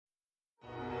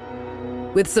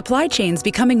With supply chains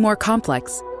becoming more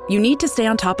complex, you need to stay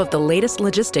on top of the latest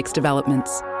logistics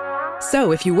developments.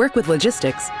 So if you work with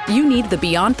logistics, you need the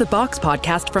Beyond the Box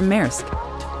podcast from Maersk.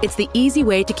 It's the easy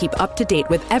way to keep up to date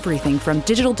with everything from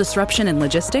digital disruption in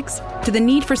logistics to the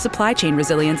need for supply chain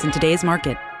resilience in today's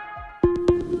market.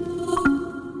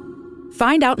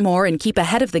 Find out more and keep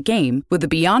ahead of the game with the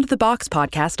Beyond the Box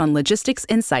podcast on logistics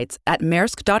insights at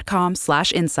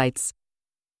maersk.com/insights.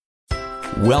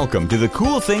 Welcome to the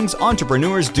Cool Things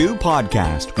Entrepreneurs Do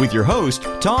podcast with your host,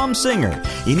 Tom Singer.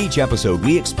 In each episode,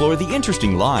 we explore the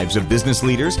interesting lives of business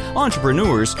leaders,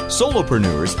 entrepreneurs,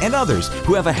 solopreneurs, and others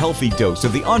who have a healthy dose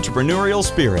of the entrepreneurial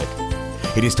spirit.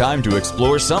 It is time to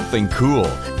explore something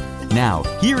cool. Now,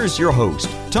 here is your host,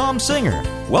 Tom Singer.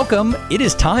 Welcome. It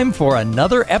is time for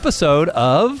another episode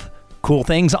of Cool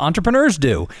Things Entrepreneurs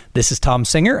Do. This is Tom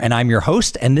Singer, and I'm your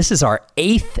host, and this is our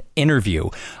 8th interview.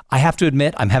 I have to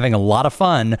admit, I'm having a lot of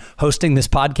fun hosting this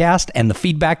podcast, and the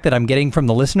feedback that I'm getting from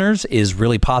the listeners is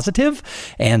really positive.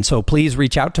 And so please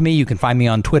reach out to me. You can find me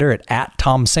on Twitter at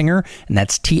Tom Singer, and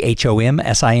that's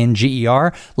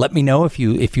THOMSINGER. Let me know if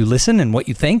you listen and what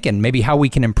you think, and maybe how we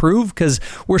can improve, because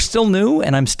we're still new,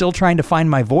 and I'm still trying to find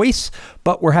my voice,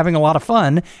 but we're having a lot of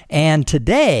fun. And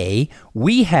today,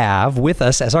 we have with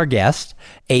us as our guest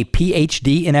a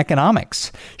PhD in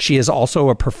economics. She is also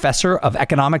a professor of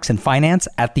economics and finance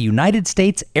at the United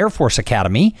States Air Force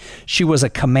Academy. She was a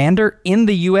commander in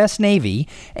the U.S. Navy,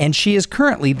 and she is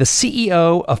currently the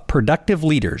CEO of Productive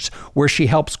Leaders, where she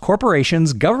helps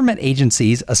corporations, government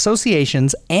agencies,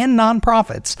 associations, and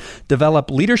nonprofits develop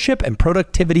leadership and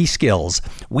productivity skills.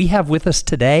 We have with us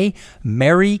today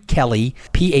Mary Kelly,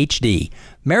 PhD.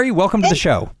 Mary, welcome to the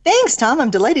show. Thanks, Tom.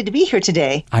 I'm delighted to be here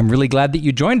today. I'm really glad that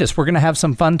you joined us. We're going to have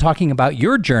some fun talking about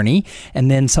your journey and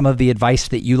then some of the advice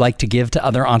that you like to give to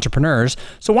other entrepreneurs.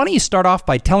 So why don't you start off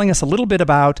by telling us a little bit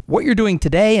about what you're doing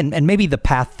today and maybe the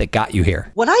path that got you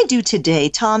here? What I do today,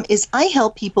 Tom, is I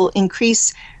help people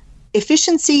increase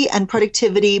efficiency and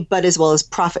productivity, but as well as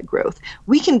profit growth.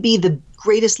 We can be the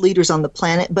greatest leaders on the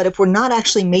planet, but if we're not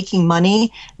actually making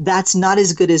money, that's not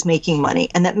as good as making money.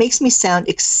 And that makes me sound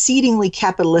exceedingly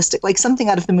capitalistic, like something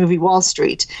out of the movie Wall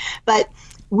Street. But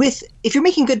if you're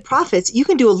making good profits, you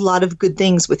can do a lot of good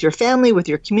things with your family, with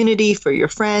your community, for your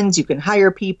friends. You can hire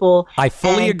people. I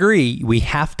fully agree. We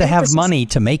have to have money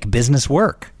to make business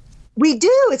work. We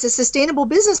do. It's a sustainable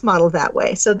business model that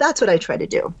way. So that's what I try to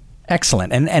do.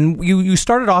 Excellent. And you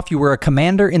started off, you were a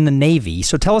commander in the Navy.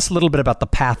 So tell us a little bit about the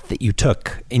path that you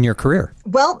took in your career.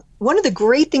 Well, one of the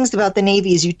great things about the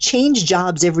Navy is you change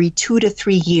jobs every 2 to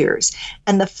 3 years.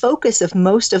 And the focus of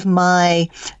most of my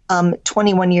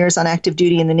 21 years on active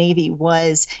duty in the Navy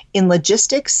was in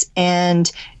logistics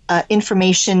and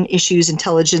information issues,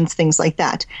 intelligence, things like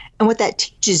that. And what that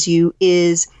teaches you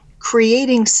is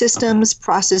creating systems,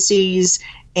 processes,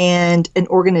 and an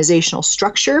organizational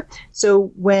structure.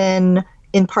 So when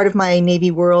in part of my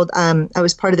Navy world, I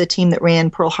was part of the team that ran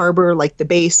Pearl Harbor, like the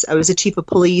base. I was a chief of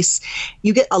police.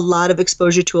 You get a lot of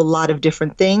exposure to a lot of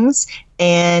different things.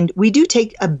 And we do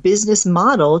take a business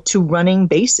model to running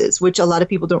bases, which a lot of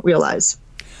people don't realize.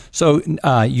 So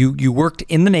you worked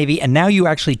in the Navy, and now you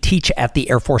actually teach at the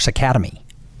Air Force Academy.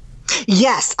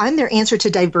 Yes, I'm their answer to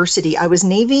diversity. I was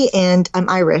Navy, and I'm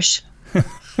Irish.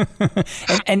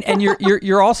 and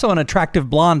you're also an attractive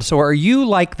blonde. So are you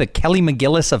like the Kelly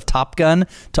McGillis of Top Gun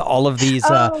to all of these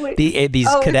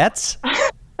cadets?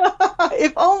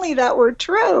 If only that were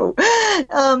true.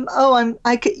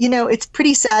 It's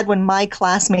pretty sad when my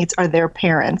classmates are their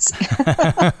parents.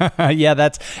 Yeah,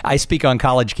 I speak on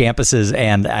college campuses,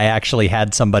 and I actually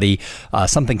had somebody,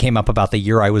 something came up about the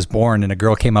year I was born, and a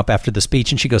girl came up after the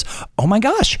speech and she goes, "Oh my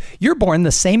gosh, you're born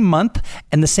the same month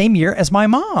and the same year as my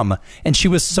mom." And she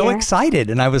was so excited.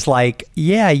 And I was like,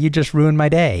 "Yeah, you just ruined my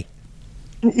day."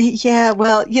 Yeah,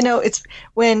 well, it's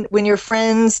when your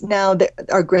friends now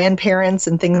are grandparents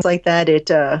and things like that,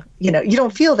 you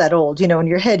don't feel that old. In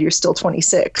your head, you're still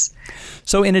 26.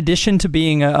 So in addition to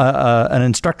being an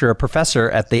instructor, a professor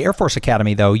at the Air Force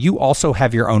Academy, though, you also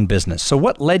have your own business. So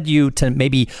what led you to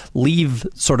maybe leave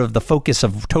sort of the focus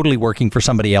of totally working for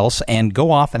somebody else and go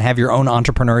off and have your own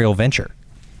entrepreneurial venture?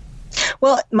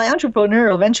 Well, my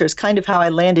entrepreneurial venture is kind of how I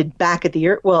landed back at the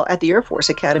Air Force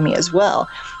Academy as well.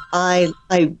 I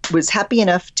was lucky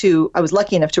enough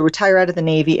to retire out of the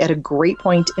Navy at a great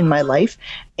point in my life.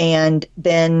 And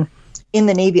then in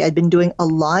the Navy, I'd been doing a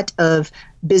lot of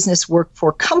business work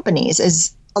for companies.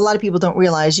 As a lot of people don't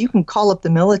realize, you can call up the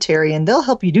military and they'll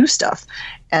help you do stuff.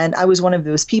 And I was one of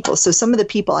those people. So some of the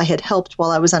people I had helped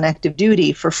while I was on active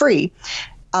duty for free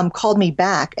called me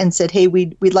back and said, hey,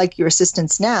 we'd like your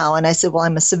assistance now. And I said, well,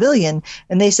 I'm a civilian.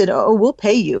 And they said, oh, we'll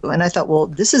pay you. And I thought, well,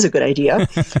 this is a good idea.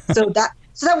 So that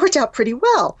worked out pretty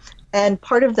well. And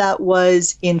part of that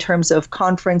was in terms of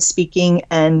conference speaking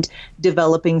and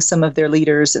developing some of their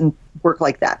leaders and work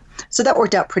like that. So that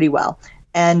worked out pretty well.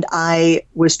 And I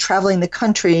was traveling the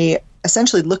country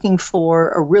essentially looking for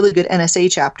a really good NSA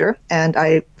chapter. And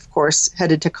I, of course,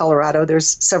 headed to Colorado.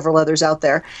 There's several others out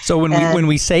there. So when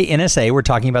we say NSA, we're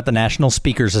talking about the National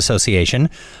Speakers Association.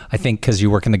 I think because you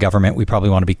work in the government, we probably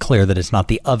want to be clear that it's not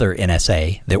the other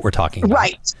NSA that we're talking about.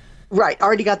 Right.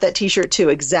 Already got that T-shirt too.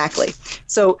 Exactly.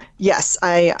 So yes,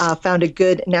 I found a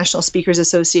good National Speakers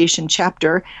Association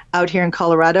chapter out here in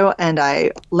Colorado, and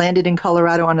I landed in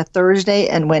Colorado on a Thursday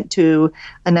and went to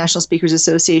a National Speakers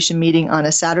Association meeting on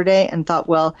a Saturday and thought,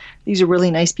 well, these are really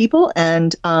nice people,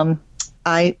 and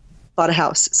I bought a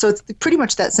house. So it's pretty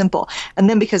much that simple. And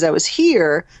then because I was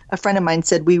here, a friend of mine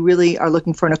said, we really are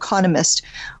looking for an economist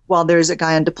while there's a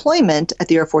guy on deployment at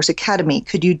the Air Force Academy.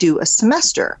 Could you do a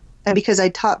semester? And because I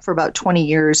taught for about 20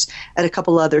 years at a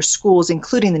couple other schools,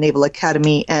 including the Naval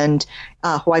Academy and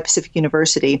Hawaii Pacific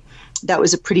University, that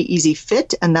was a pretty easy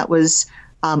fit. And that was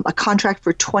a contract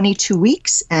for 22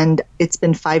 weeks. And it's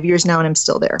been 5 years now, and I'm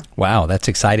still there. Wow, that's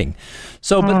exciting.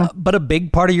 So, but a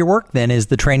big part of your work then is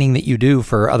the training that you do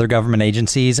for other government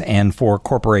agencies and for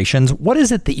corporations. What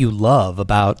is it that you love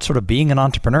about sort of being an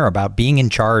entrepreneur, about being in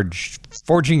charge,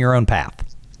 forging your own path?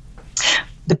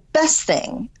 The best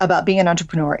thing about being an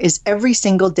entrepreneur is every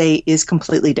single day is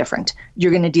completely different.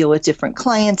 You're going to deal with different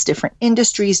clients, different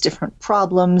industries, different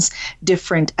problems,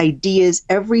 different ideas.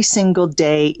 Every single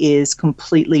day is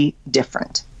completely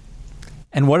different.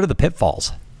 And what are the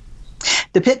pitfalls?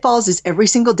 The pitfalls is every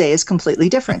single day is completely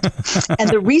different. And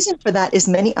the reason for that is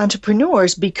many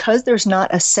entrepreneurs, because there's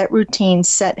not a set routine,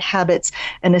 set habits,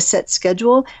 and a set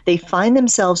schedule, they find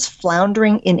themselves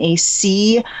floundering in a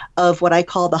sea of what I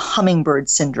call the hummingbird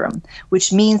syndrome,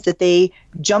 which means that they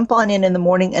jump on in the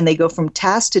morning and they go from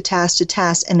task to task to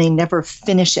task and they never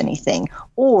finish anything.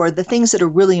 Or the things that are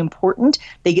really important,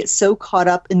 they get so caught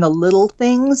up in the little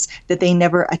things that they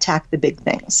never attack the big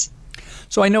things.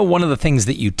 So I know one of the things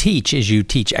that you teach is you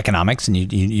teach economics,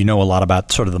 and you know a lot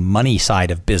about sort of the money side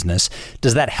of business.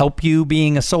 Does that help you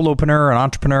being a solopreneur, an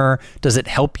entrepreneur? Does it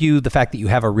help you, the fact that you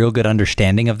have a real good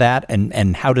understanding of that?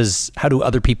 And how do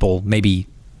other people maybe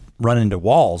run into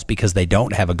walls because they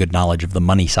don't have a good knowledge of the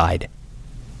money side?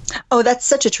 Oh, that's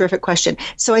such a terrific question.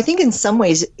 So I think in some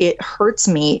ways it hurts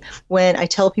me when I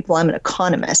tell people I'm an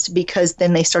economist, because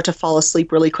then they start to fall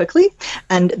asleep really quickly.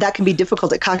 And that can be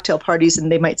difficult at cocktail parties, and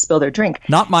they might spill their drink.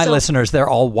 Not my listeners. They're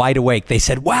all wide awake. They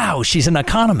said, wow, she's an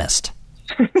economist.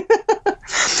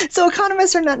 So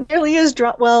economists are not nearly as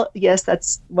dry. Well, yes,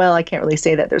 I can't really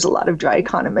say that. There's a lot of dry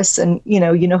economists, and you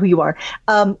know who you are.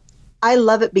 I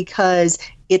love it because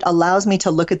it allows me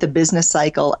to look at the business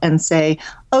cycle and say,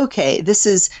 okay, this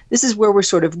is where we're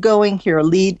sort of going. Here are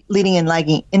leading and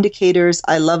lagging indicators.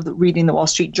 I love reading the Wall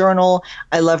Street Journal.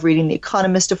 I love reading The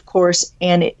Economist, of course,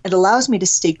 and it allows me to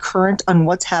stay current on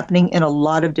what's happening in a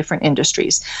lot of different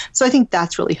industries. So I think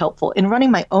that's really helpful. In running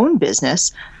my own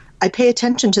business, I pay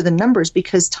attention to the numbers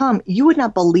because, Tom, you would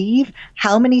not believe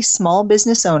how many small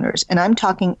business owners, and I'm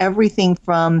talking everything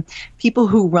from people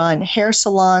who run hair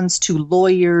salons to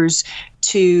lawyers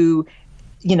to,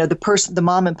 the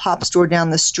mom and pop store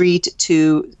down the street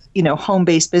to,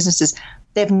 home-based businesses.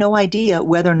 They have no idea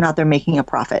whether or not they're making a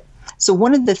profit. So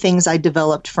one of the things I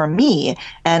developed for me,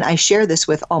 and I share this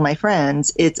with all my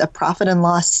friends, it's a profit and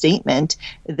loss statement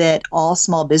that all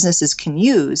small businesses can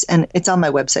use. And it's on my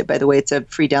website, by the way. It's a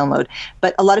free download.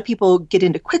 But a lot of people get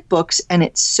into QuickBooks, and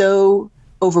it's so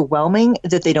overwhelming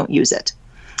that they don't use it.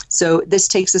 So this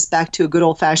takes us back to a good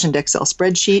old-fashioned Excel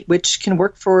spreadsheet, which can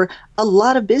work for a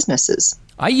lot of businesses.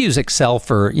 I use Excel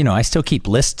for, I still keep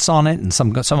lists on it and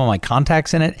some of my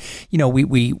contacts in it.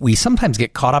 We sometimes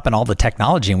get caught up in all the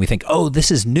technology and we think, oh,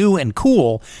 this is new and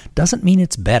cool. Doesn't mean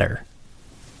it's better.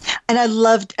 And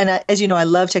as you know, I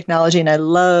love technology and I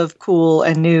love cool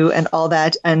and new and all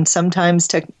that. And sometimes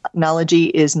technology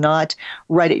is not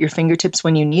right at your fingertips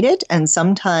when you need it. And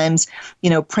sometimes,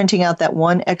 printing out that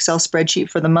one Excel spreadsheet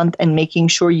for the month and making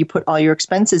sure you put all your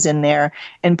expenses in there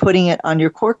and putting it on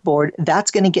your corkboard, that's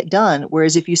going to get done.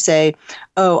 Whereas if you say,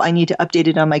 oh, I need to update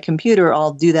it on my computer,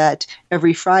 I'll do that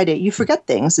every Friday, you forget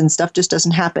things and stuff just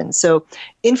doesn't happen. So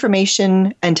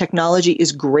information and technology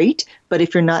is great, but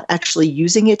if you're not actually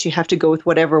using it, you have to go with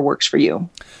whatever works for you.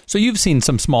 So you've seen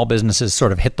some small businesses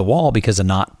sort of hit the wall because of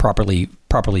not properly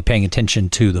paying attention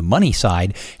to the money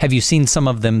side. Have you seen some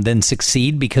of them then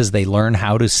succeed because they learn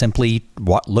how to simply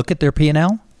look at their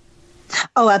P&L?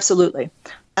 Oh, absolutely.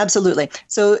 Absolutely.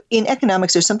 So in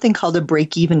economics, there's something called a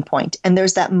break-even point. And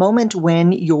there's that moment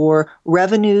when your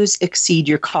revenues exceed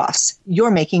your costs.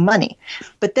 You're making money.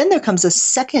 But then there comes a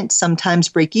second, sometimes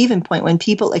break-even point when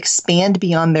people expand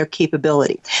beyond their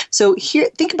capability. So here,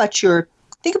 think about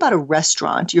a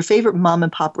restaurant, your favorite mom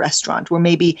and pop restaurant, where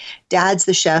maybe dad's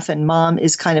the chef and mom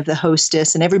is kind of the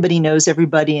hostess and everybody knows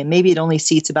everybody. And maybe it only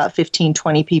seats about 15,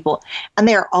 20 people. And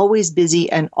they are always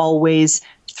busy and always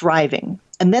thriving.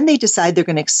 And then they decide they're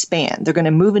going to expand. They're going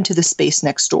to move into the space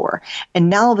next door. And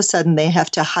now all of a sudden they have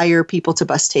to hire people to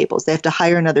bus tables. They have to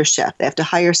hire another chef. They have to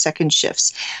hire second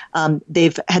shifts.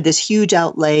 They've had this huge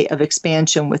outlay of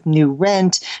expansion with new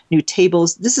rent, new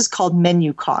tables. This is called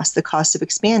menu cost, the cost of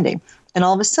expanding. And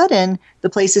all of a sudden, the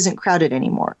place isn't crowded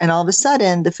anymore. And all of a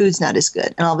sudden, the food's not as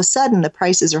good. And all of a sudden, the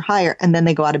prices are higher, and then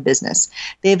they go out of business.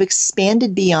 They have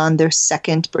expanded beyond their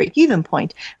second break-even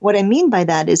point. What I mean by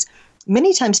that is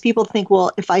many times people think,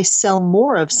 well, if I sell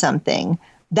more of something,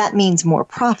 that means more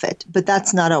profit. But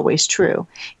that's not always true.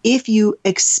 If you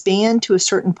expand to a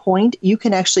certain point, you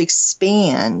can actually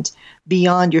expand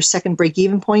beyond your second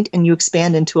break-even point, and you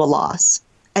expand into a loss.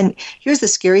 And here's the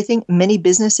scary thing. Many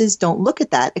businesses don't look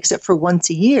at that except for once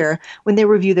a year when they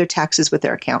review their taxes with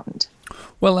their accountant.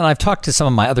 Well, and I've talked to some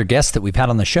of my other guests that we've had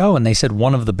on the show, and they said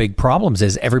one of the big problems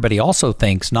is everybody also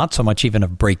thinks not so much even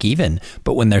of break even,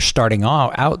 but when they're starting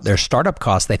out their startup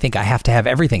costs, they think I have to have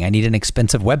everything. I need an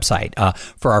expensive website.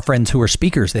 For our friends who are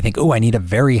speakers, they think, oh, I need a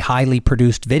very highly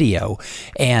produced video.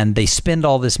 And they spend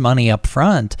all this money up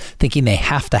front thinking they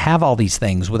have to have all these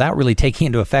things without really taking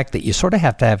into effect that you sort of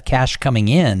have to have cash coming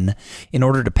in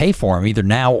order to pay for them, either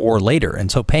now or later.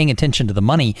 And so paying attention to the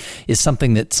money is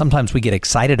something that sometimes we get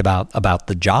excited about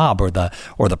the job or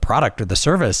the product or the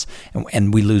service,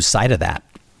 and we lose sight of that.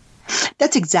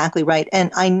 That's exactly right.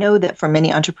 And I know that for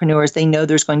many entrepreneurs, they know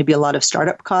there's going to be a lot of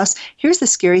startup costs. Here's the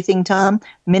scary thing, Tom.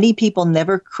 Many people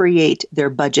never create their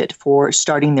budget for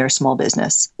starting their small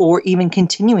business or even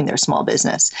continuing their small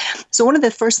business. So one of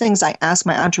the first things I ask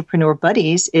my entrepreneur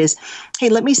buddies is, hey,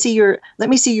 let me see your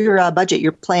budget,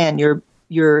 your plan,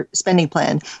 your spending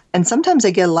plan. And sometimes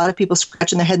I get a lot of people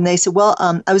scratching their head and they say, well,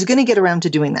 I was going to get around to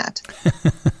doing that.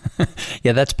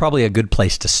 Yeah, that's probably a good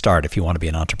place to start if you want to be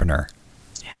an entrepreneur.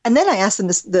 And then I ask them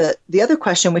the other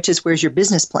question, which is, where's your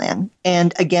business plan?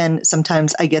 And again,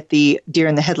 sometimes I get the deer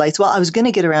in the headlights. Well, I was going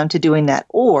to get around to doing that.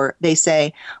 Or they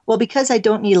say, well, because I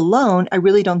don't need a loan, I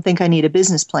really don't think I need a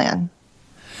business plan.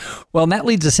 Well, and that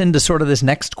leads us into sort of this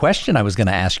next question I was going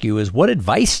to ask you is, what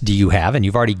advice do you have? And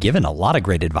you've already given a lot of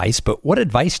great advice, but what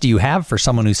advice do you have for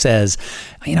someone who says,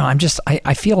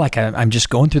 I feel like I'm just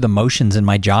going through the motions in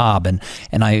my job, and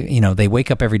they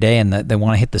wake up every day and they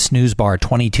want to hit the snooze bar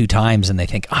 22 times and they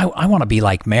think, I want to be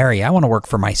like Mary. I want to work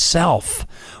for myself.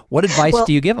 What advice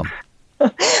do you give them?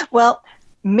 Well,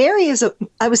 Mary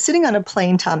I was sitting on a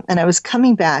plane, Tom, and I was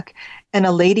coming back, and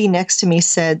a lady next to me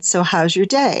said, so how's your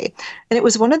day? And it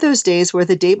was one of those days where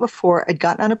the day before I'd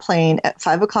gotten on a plane at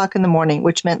 5 o'clock in the morning,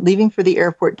 which meant leaving for the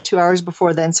airport 2 hours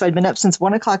before then. So I'd been up since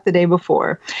 1 o'clock the day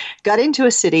before, got into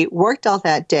a city, worked all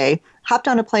that day, hopped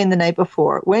on a plane the night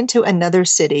before, went to another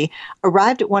city,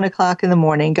 arrived at 1 o'clock in the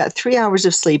morning, got 3 hours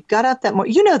of sleep, got up that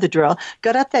morning, you know the drill,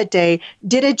 got up that day,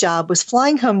 did a job, was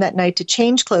flying home that night to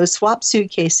change clothes, swap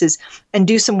suitcases, and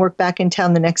do some work back in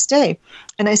town the next day.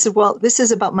 And I said, well, this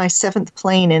is about my 7th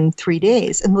plane in 3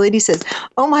 days. And the lady says,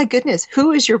 oh my goodness,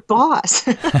 who is your boss?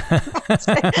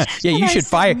 Yeah, you should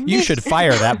fire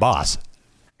that boss.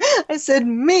 I said,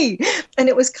 me. And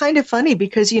it was kind of funny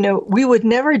because, we would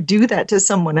never do that to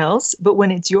someone else. But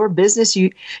when it's your business,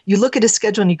 you look at a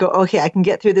schedule and you go, okay, I can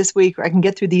get through this week or I can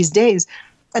get through these days.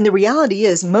 And the reality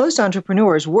is most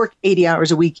entrepreneurs work 80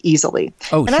 hours a week easily.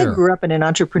 Oh, and sure. I grew up in an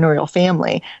entrepreneurial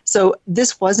family. So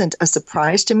this wasn't a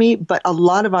surprise to me, but a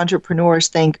lot of entrepreneurs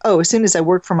think, as soon as I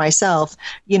work for myself,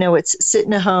 it's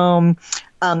sitting at home,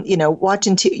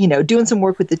 watching, doing some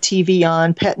work with the TV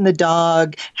on, petting the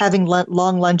dog, having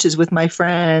long lunches with my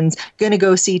friends, going to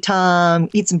go see Tom,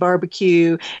 eat some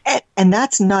barbecue. And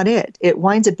that's not it. It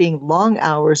winds up being long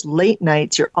hours, late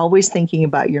nights. You're always thinking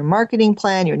about your marketing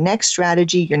plan, your next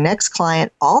strategy, your next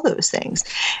client, all those things.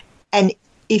 And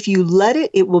if you let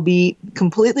it, it will be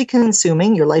completely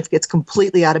consuming. Your life gets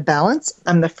completely out of balance.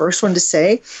 I'm the first one to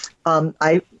say,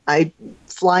 I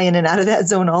fly in and out of that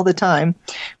zone all the time.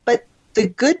 But the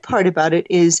good part about it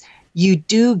is you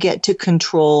do get to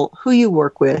control who you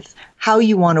work with, how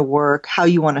you want to work, how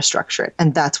you want to structure it.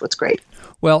 And that's what's great.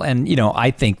 Well, and,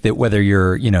 I think that whether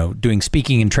you're, doing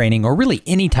speaking and training or really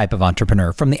any type of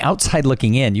entrepreneur, from the outside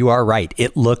looking in, you are right.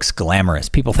 It looks glamorous.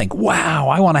 People think, wow,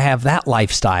 I want to have that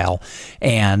lifestyle.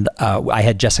 And I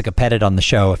had Jessica Pettit on the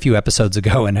show a few episodes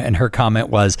ago, and her comment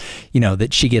was,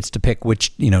 that she gets to pick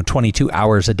which, 22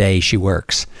 hours a day she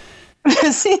works.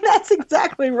 See, that's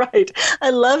exactly right.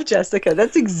 I love Jessica.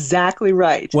 That's exactly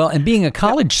right. Well, and being a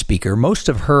college speaker, most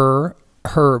of her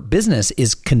business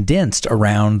is condensed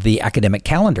around the academic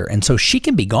calendar. And so she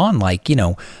can be gone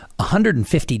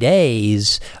 150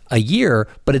 days a year,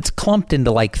 but it's clumped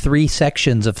into 3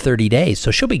 sections of 30 days.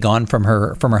 So she'll be gone from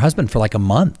her husband for a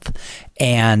month.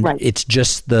 And It's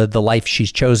just the life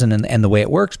she's chosen and the way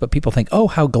it works. But people think, oh,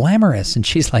 how glamorous. And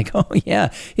she's like, oh,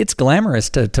 yeah, it's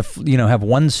glamorous to have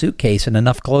one suitcase and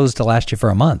enough clothes to last you for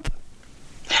a month.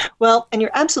 Well, and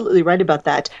you're absolutely right about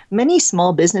that. Many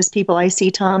small business people I see,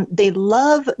 Tom, they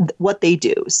love what they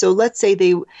do. So let's say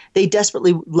they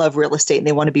desperately love real estate and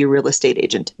they want to be a real estate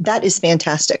agent. That is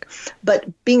fantastic. But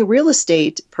being a real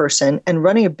estate person and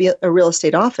running a real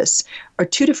estate office are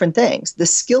two different things. The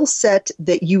skill set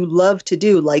that you love to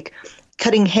do, like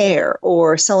cutting hair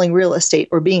or selling real estate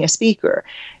or being a speaker,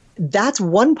 that's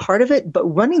one part of it, but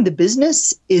running the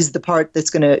business is the part that's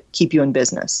going to keep you in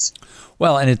business.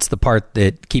 Well, and it's the part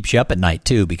that keeps you up at night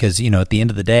too, because, at the end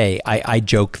of the day, I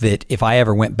joke that if I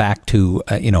ever went back to,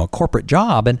 a corporate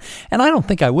job, and I don't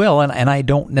think I will, and I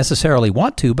don't necessarily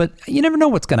want to, but you never know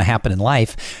what's going to happen in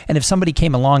life. And if somebody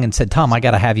came along and said, Tom, I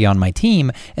got to have you on my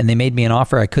team, and they made me an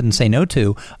offer I couldn't say no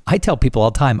to, I tell people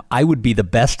all the time, I would be the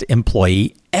best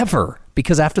employee ever.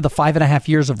 Because after the 5.5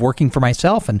 years of working for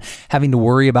myself and having to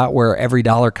worry about where every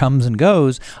dollar comes and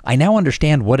goes, I now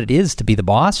understand what it is to be the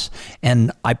boss. And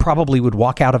I probably would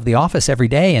walk out of the office every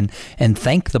day and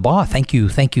thank the boss. Thank you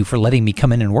for letting me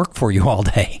come in and work for you all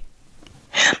day.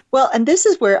 Well, and this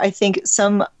is where I think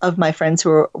some of my friends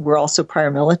who were also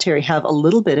prior military have a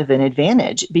little bit of an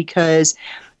advantage, because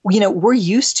we're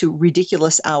used to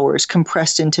ridiculous hours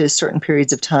compressed into certain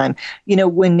periods of time.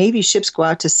 When Navy ships go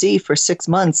out to sea for 6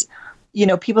 months,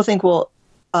 people think, well,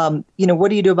 what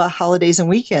do you do about holidays and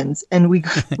weekends? And we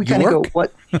kind of go,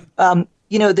 what?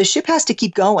 The ship has to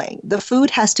keep going. The food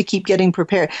has to keep getting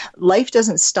prepared. Life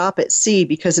doesn't stop at sea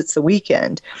because it's the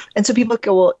weekend. And so people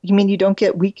go, well, you mean you don't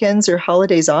get weekends or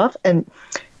holidays off? And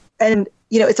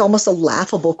it's almost a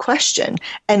laughable question.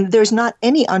 And there's not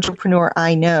any entrepreneur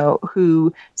I know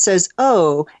who says,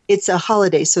 oh, it's a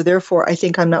holiday, so therefore I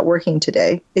think I'm not working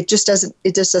today. It just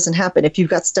doesn't happen. If you've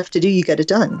got stuff to do, you get it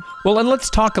done. Well, and let's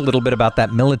talk a little bit about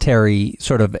that military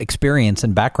sort of experience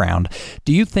and background.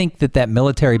 Do you think that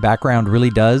military background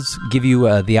really does give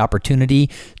you the opportunity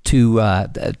to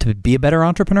be a better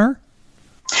entrepreneur?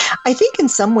 I think in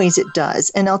some ways it does,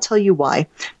 and I'll tell you why.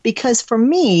 Because for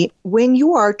me, when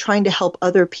you are trying to help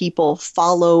other people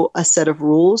follow a set of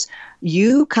rules,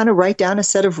 you kind of write down a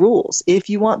set of rules. If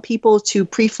you want people to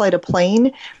pre-flight a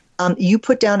plane, you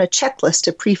put down a checklist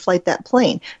to pre-flight that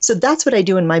plane. So that's what I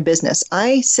do in my business.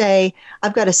 I say,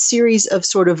 I've got a series of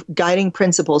sort of guiding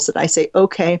principles that I say,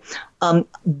 okay,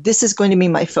 this is going to be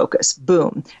my focus.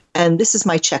 Boom. And this is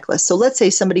my checklist. So let's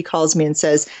say somebody calls me and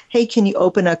says, hey, can you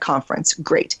open a conference?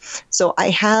 Great. So I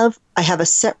have a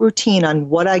set routine on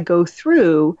what I go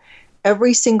through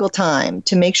every single time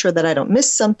to make sure that I don't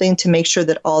miss something, to make sure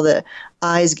that all the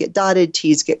I's get dotted,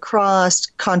 T's get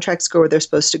crossed, contracts go where they're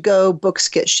supposed to go, books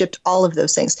get shipped, all of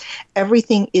those things.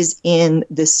 Everything is in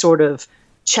this sort of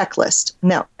checklist.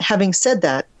 Now, having said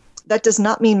that, that does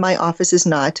not mean my office is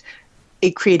not a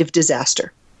creative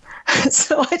disaster.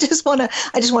 So I just want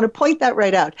to point that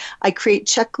right out. I create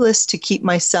checklists to keep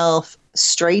myself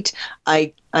straight.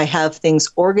 I have things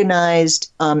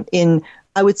organized in,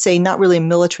 I would say, not really a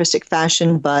militaristic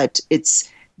fashion, but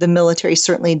the military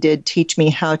certainly did teach me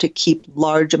how to keep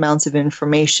large amounts of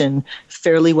information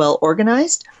fairly well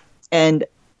organized and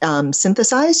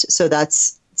synthesized. So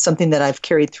that's something that I've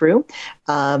carried through.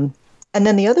 And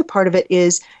then the other part of it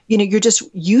is, you're just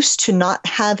used to not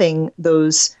having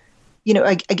those.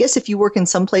 I guess if you work in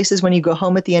some places, when you go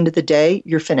home at the end of the day,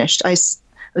 you're finished. I was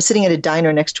sitting at a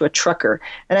diner next to a trucker,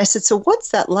 and I said, so what's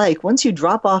that like once you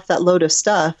drop off that load of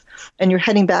stuff and you're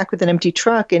heading back with an empty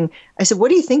truck? And I said, what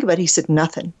do you think about it? He said,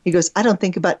 nothing. He goes, I don't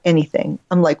think about anything.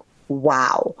 I'm like,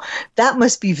 wow, that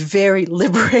must be very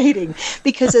liberating,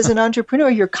 because as an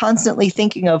entrepreneur, you're constantly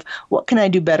thinking of, what can I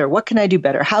do better? What can I do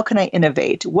better? How can I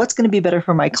innovate? What's going to be better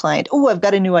for my client? Oh, I've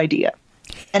got a new idea.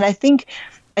 And I think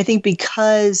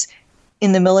because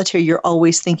in the military, you're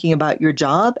always thinking about your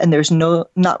job, and there's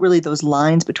not really those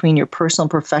lines between your personal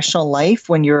and professional life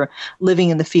when you're living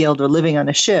in the field or living on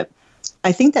a ship.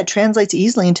 I think that translates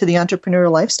easily into the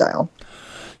entrepreneurial lifestyle.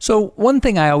 So one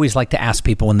thing I always like to ask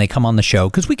people when they come on the show,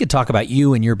 because we could talk about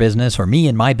you and your business or me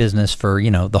and my business for,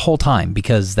 the whole time,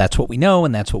 because that's what we know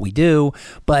and that's what we do.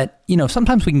 But,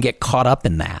 sometimes we can get caught up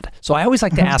in that. So I always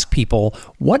like to ask people,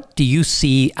 what do you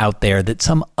see out there that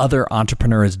some other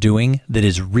entrepreneur is doing that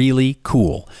is really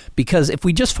cool? Because if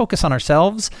we just focus on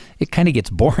ourselves, it kind of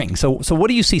gets boring. So what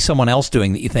do you see someone else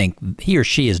doing that you think he or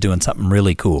she is doing something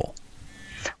really cool?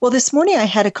 Well, this morning I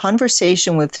had a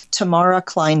conversation with Tamara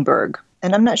Kleinberg.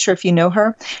 And I'm not sure if you know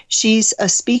her. She's a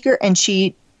speaker and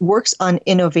she works on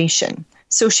innovation.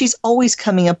 So she's always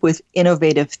coming up with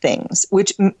innovative things,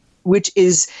 which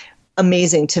is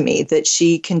amazing to me, that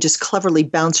she can just cleverly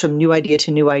bounce from new idea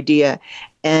to new idea.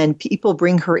 And people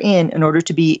bring her in order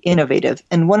to be innovative.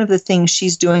 And one of the things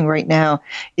she's doing right now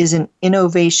is an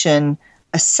innovation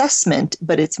assessment,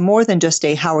 but it's more than just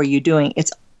a how are you doing?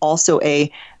 It's also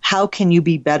a how can you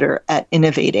be better at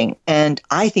innovating? And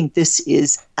I think this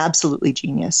is absolutely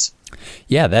genius.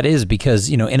 Yeah, that is, because,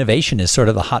 innovation is sort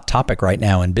of the hot topic right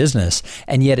now in business.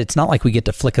 And yet it's not like we get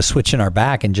to flick a switch in our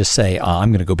back and just say, I'm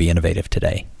going to go be innovative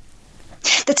today.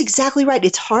 That's exactly right.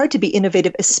 It's hard to be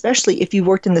innovative, especially if you've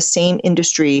worked in the same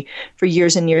industry for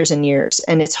years and years and years.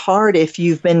 And it's hard if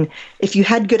you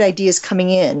had good ideas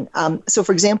coming in. So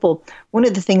for example, one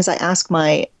of the things I ask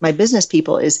my business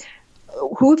people is,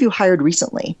 who have you hired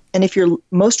recently? And if your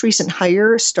most recent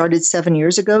hire started 7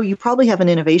 years ago, you probably have an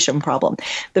innovation problem.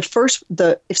 If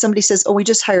somebody says, we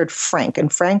just hired Frank,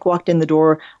 and Frank walked in the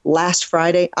door last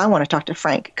Friday, I want to talk to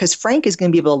Frank, because Frank is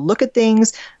going to be able to look at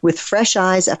things with fresh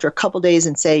eyes after a couple days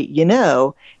and say,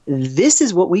 this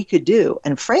is what we could do.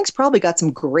 And Frank's probably got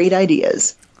some great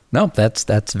ideas. No,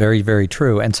 that's very, very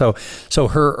true. And so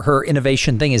her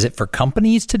innovation thing, is it for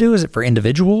companies to do? Is it for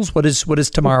individuals? What is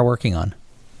Tamara working on?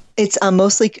 It's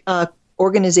mostly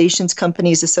organizations,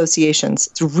 companies, associations.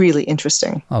 It's really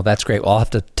interesting. Oh, that's great. Well, I'll have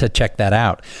to check that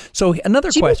out. So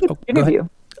another question. Interview.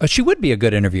 She would be a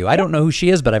good interview. I don't know who she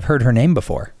is, but I've heard her name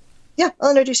before. Yeah,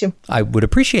 I'll introduce you. I would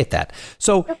appreciate that.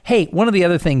 So, hey, one of the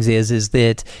other things is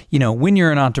that, when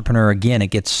you're an entrepreneur, again, it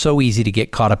gets so easy to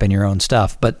get caught up in your own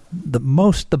stuff. But the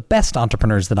best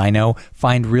entrepreneurs that I know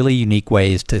find really unique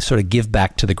ways to sort of give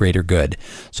back to the greater good.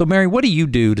 So, Mary, what do you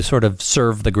do to sort of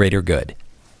serve the greater good?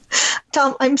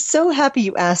 Tom, I'm so happy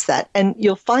you asked that. And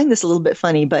you'll find this a little bit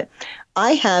funny, but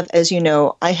I have, as you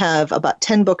know, about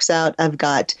 10 books out. I've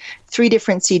got 3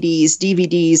 different CDs,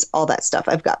 DVDs, all that stuff.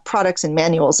 I've got products and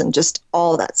manuals and just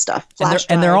all that stuff.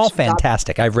 And they're all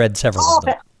fantastic. I've read several of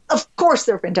them. Of course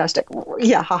they're fantastic.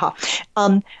 Yeah, haha.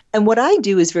 And what I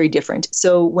do is very different.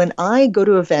 So when I go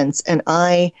to events and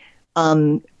I,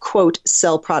 quote,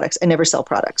 sell products, I never sell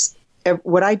products.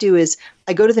 What I do is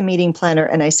I go to the meeting planner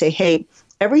and I say, hey,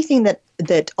 everything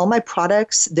that all my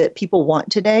products that people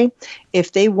want today,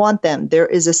 if they want them, there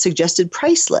is a suggested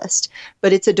price list,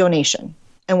 but it's a donation.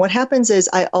 And what happens is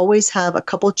I always have a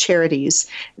couple charities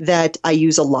that I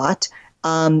use a lot,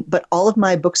 but all of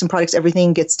my books and products,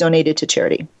 everything gets donated to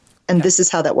charity. And this is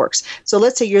how that works. So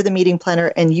let's say you're the meeting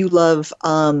planner and you love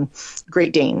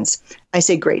Great Danes. I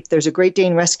say, great, there's a Great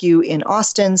Dane Rescue in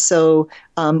Austin. So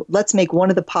let's make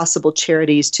one of the possible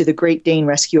charities to the Great Dane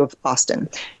Rescue of Austin.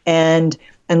 And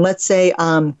let's say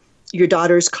your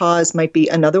daughter's cause might be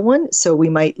another one. So we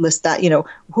might list that,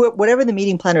 whatever the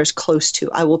meeting planner is close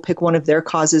to, I will pick one of their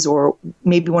causes or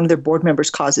maybe one of their board members'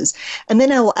 causes. And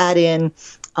then I will add in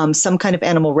some kind of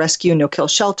animal rescue, no-kill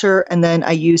shelter. And then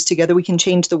I use Together We Can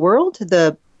Change the World,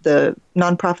 the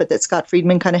nonprofit that Scott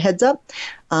Friedman kind of heads up,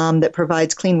 that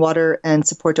provides clean water and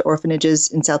support to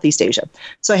orphanages in Southeast Asia.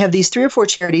 So I have these 3 or 4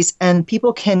 charities, and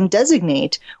people can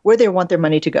designate where they want their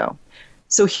money to go.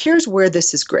 So here's where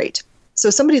this is great. So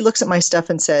somebody looks at my stuff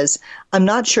and says, I'm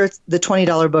not sure the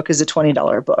 $20 book is a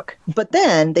 $20 book. But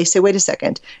then they say, wait a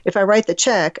second, if I write the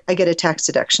check, I get a tax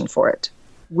deduction for it.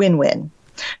 Win-win.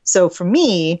 So for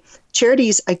me,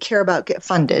 charities I care about get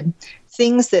funded.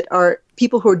 Things that are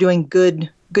people who are doing good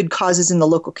causes in the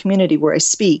local community where I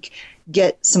speak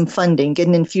get some funding, get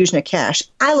an infusion of cash.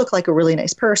 I look like a really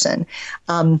nice person.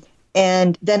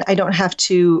 And then I don't have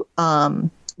to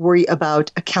worry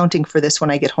about accounting for this when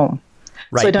I get home.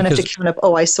 Right, so I don't have to count up,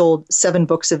 I sold 7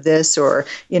 books of this or,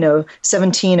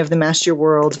 17 of the Master Your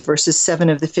World versus 7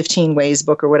 of the 15 Ways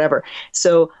book or whatever.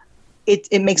 So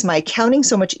it makes my accounting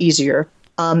so much easier.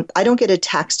 I don't get a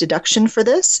tax deduction for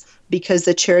this because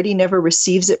the charity never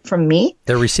receives it from me.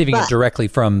 They're receiving it directly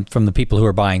from the people who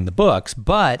are buying the books.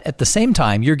 But at the same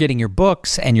time, you're getting your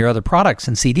books and your other products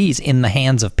and CDs in the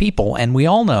hands of people. And we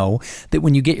all know that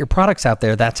when you get your products out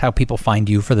there, that's how people find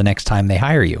you for the next time they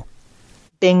hire you.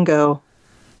 Bingo.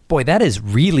 Boy, that is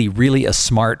really, really a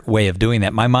smart way of doing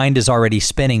that. My mind is already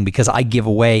spinning because I give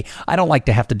away. I don't like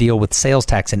to have to deal with sales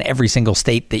tax in every single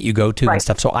state that you go to and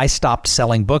stuff. So I stopped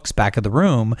selling books back of the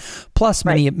room. Plus,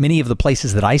 many of the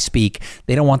places that I speak,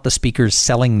 they don't want the speakers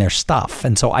selling their stuff.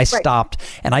 And so I stopped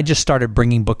and I just started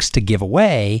bringing books to give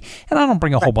away. And I don't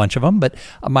bring a whole bunch of them, but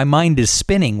my mind is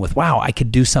spinning with, wow, I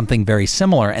could do something very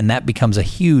similar. And that becomes a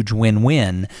huge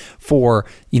win-win for,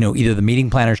 either the Meeting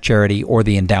Planners Charity or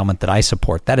the endowment that I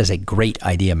support. That is a great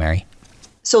idea, Mary.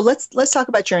 So let's talk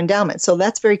about your endowment. So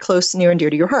that's very close, near and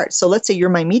dear to your heart. So let's say you're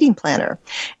my meeting planner.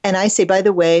 And I say, by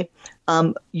the way,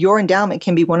 your endowment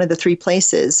can be one of the 3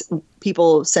 places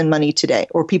people send money today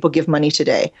or people give money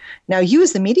today. Now, you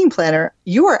as the meeting planner,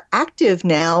 you are active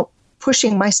now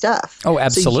pushing my stuff. Oh,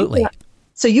 absolutely.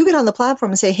 So you get on the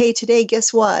platform and say, hey, today,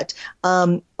 guess what?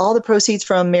 All the proceeds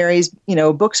from Mary's,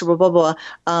 books or blah, blah,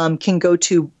 blah, can go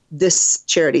to this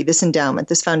charity, this endowment,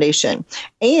 this foundation.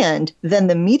 And then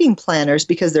the meeting planners,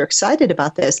 because they're excited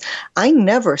about this, I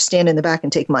never stand in the back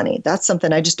and take money. That's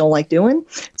something I just don't like doing.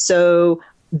 So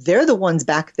they're the ones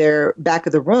back there, back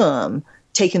of the room,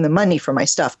 taking the money for my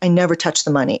stuff. I never touch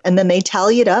the money. And then they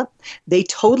tally it up, they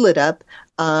total it up,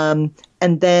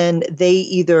 and then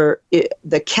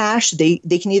the cash, they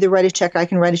can either write a check, I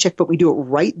can write a check, but we do it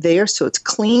right there. So it's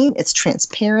clean, it's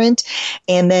transparent.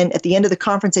 And then at the end of the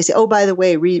conference, they say, oh, by the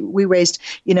way, we raised,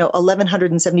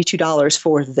 $1,172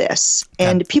 for this.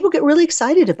 And people get really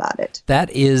excited about it. That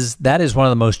is one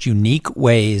of the most unique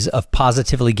ways of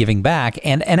positively giving back.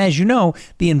 And as you know,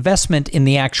 the investment in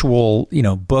the actual,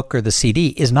 book or the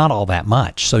CD is not all that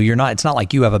much. So it's not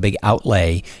like you have a big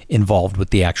outlay involved with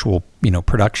the actual,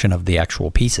 production of the actual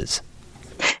pieces.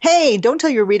 Hey, don't tell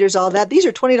your readers all that. These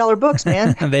are $20 books,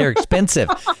 man. They are expensive.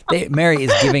 Mary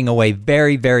is giving away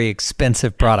very, very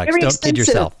expensive products. Don't kid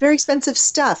yourself. Very expensive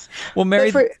stuff. Well,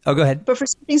 Mary, go ahead. But for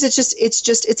some things,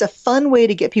 it's a fun way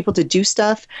to get people to do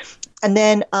stuff. And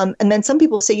then some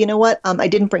people say, you know what? I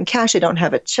didn't bring cash. I don't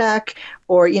have a check,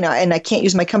 or and I can't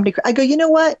use my company. I go, you know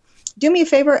what? Do me a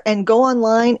favor and go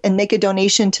online and make a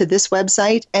donation to this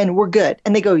website and we're good.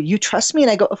 And they go, you trust me? And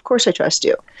I go, of course I trust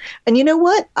you. And you know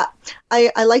what?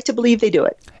 I like to believe they do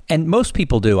it. And most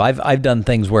people do. I've done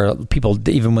things where people,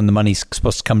 even when the money's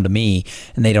supposed to come to me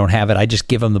and they don't have it, I just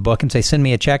give them the book and say, send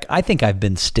me a check. I think I've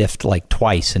been stiffed like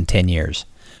twice in 10 years.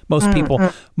 Most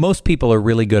people are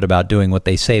really good about doing what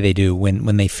they say they do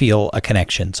when they feel a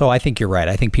connection. So I think you're right.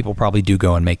 I think people probably do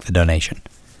go and make the donation.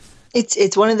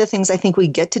 It's one of the things I think we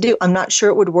get to do. I'm not sure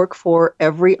it would work for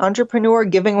every entrepreneur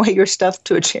giving away your stuff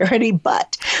to a charity,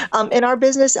 but in our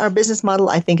business model,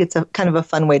 I think it's a kind of a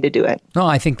fun way to do it. No,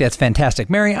 I think that's fantastic.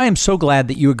 Mary, I am so glad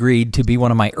that you agreed to be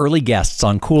one of my early guests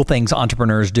on Cool Things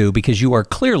Entrepreneurs Do, because you are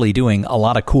clearly doing a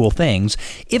lot of cool things.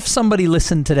 If somebody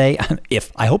listened today,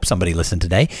 I hope somebody listened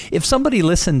today, if somebody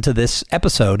listened to this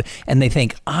episode and they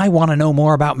think, I want to know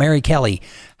more about Mary Kelly,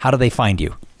 how do they find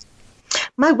you?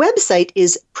 My website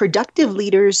is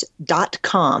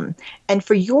productiveleaders.com. And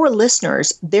for your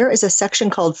listeners, there is a section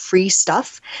called Free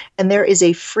Stuff. And there is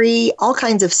a free, all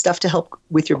kinds of stuff to help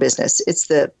with your business. It's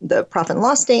the profit and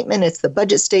loss statement. It's the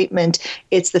budget statement.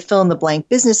 It's the fill in the blank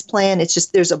business plan. It's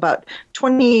just, there's about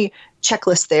 20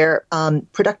 checklists there,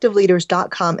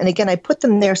 productiveleaders.com. And again, I put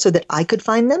them there so that I could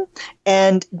find them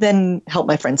and then help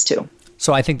my friends too.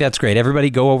 So I think that's great.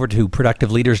 Everybody go over to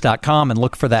productiveleaders.com and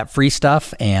look for that free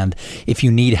stuff. And if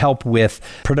you need help with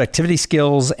productivity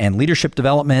skills and leadership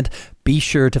development, be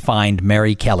sure to find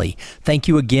Mary Kelly. Thank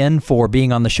you again for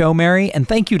being on the show, Mary. And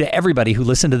thank you to everybody who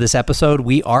listened to this episode.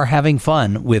 We are having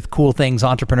fun with Cool Things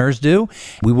Entrepreneurs Do.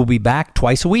 We will be back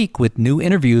twice a week with new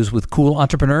interviews with cool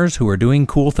entrepreneurs who are doing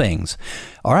cool things.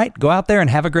 All right, go out there and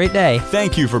have a great day.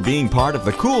 Thank you for being part of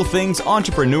the Cool Things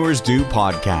Entrepreneurs Do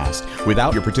podcast.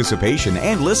 Without your participation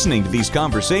and listening to these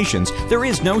conversations, there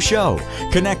is no show.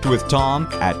 Connect with Tom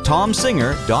at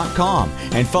tomsinger.com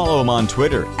and follow him on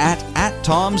Twitter at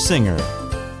TomSinger.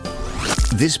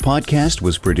 This podcast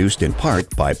was produced in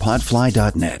part by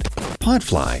Podfly.net.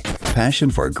 Podfly,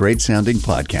 passion for great-sounding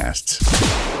podcasts.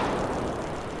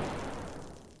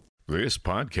 This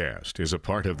podcast is a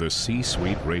part of the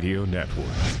C-Suite Radio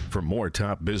Network. For more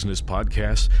top business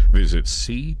podcasts, visit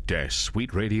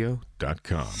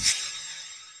c-suiteradio.com.